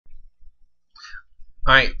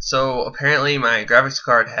Alright, so apparently my graphics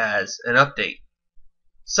card has an update.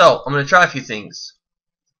 So, I'm going to try a few things.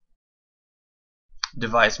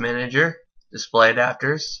 Device Manager, Display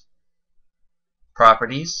Adapters,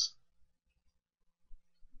 Properties,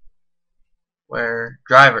 where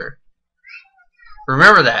Driver.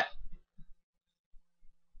 Remember that.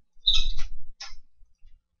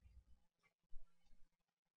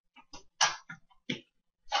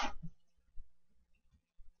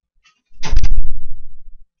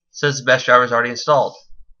 Says the best driver is already installed.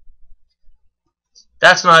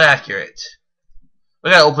 That's not accurate.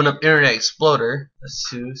 We gotta open up Internet Explorer.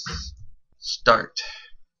 Asus. Start.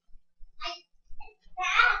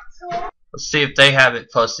 Let's see if they have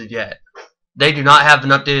it posted yet. They do not have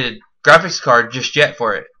an updated graphics card just yet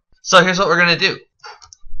for it. So here's what we're gonna do.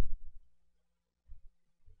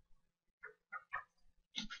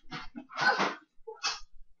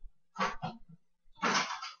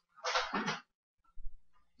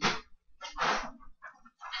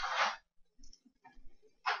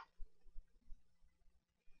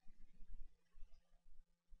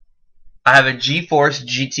 I have a GeForce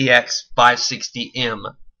GTX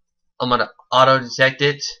 560M. I'm going to auto detect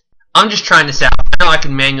it. I'm just trying this out. I know I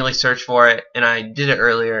can manually search for it, and I did it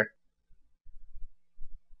earlier.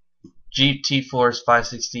 GeForce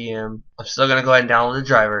 560M. I'm still going to go ahead and download the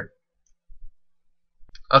driver.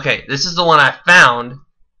 Okay, this is the one I found.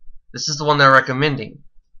 This is the one they're recommending.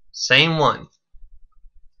 Same one.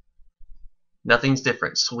 Nothing's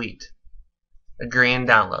different. Sweet. Agree and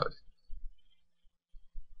download.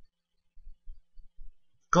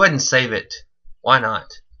 Go ahead and save it. Why not?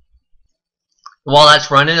 While that's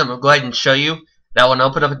running, I'm going to go ahead and show you that when I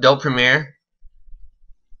open up Adobe Premiere,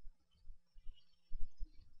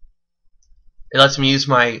 it lets me use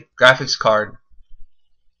my graphics card.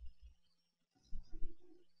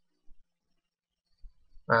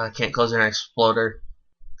 I can't close Internet Explorer.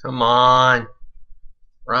 Come on.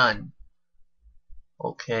 Run.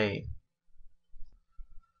 Okay.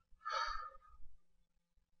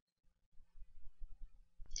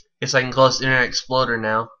 Guess I can close Internet Explorer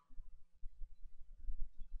now.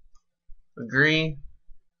 Agree.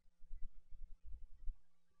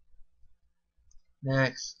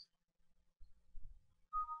 Next.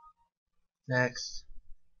 Next.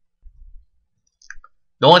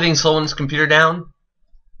 The only thing slowing this computer down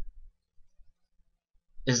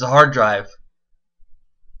is the hard drive,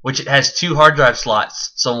 which it has 2 hard drive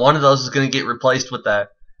slots. So one of those is going to get replaced with the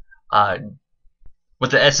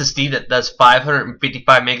SSD that does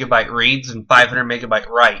 555 megabyte reads and 500 megabyte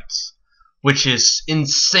writes, which is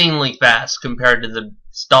insanely fast compared to the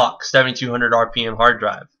stock 7200 RPM hard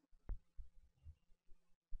drive.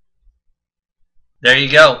 There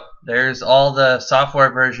you go. There's all the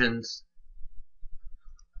software versions.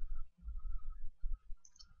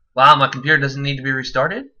 Wow, my computer doesn't need to be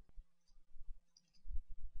restarted?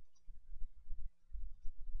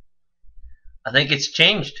 I think it's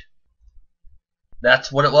changed.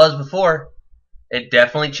 That's what it was before. It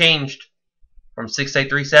definitely changed from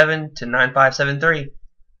 6837 to 9573.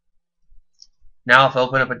 Now if I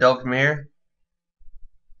open up Adobe Premiere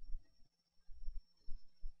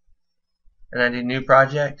and I do new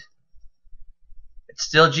project, it's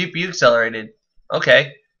still GPU accelerated.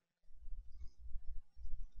 Okay.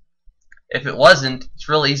 If it wasn't, it's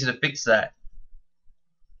really easy to fix that.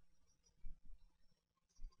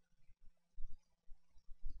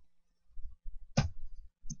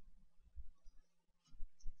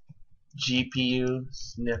 GPU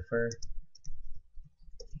sniffer.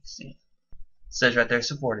 Let's see. It says right there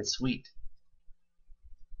supported. Sweet.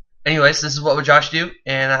 Anyways, this is what would Josh do,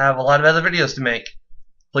 and I have a lot of other videos to make.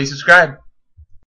 Please subscribe.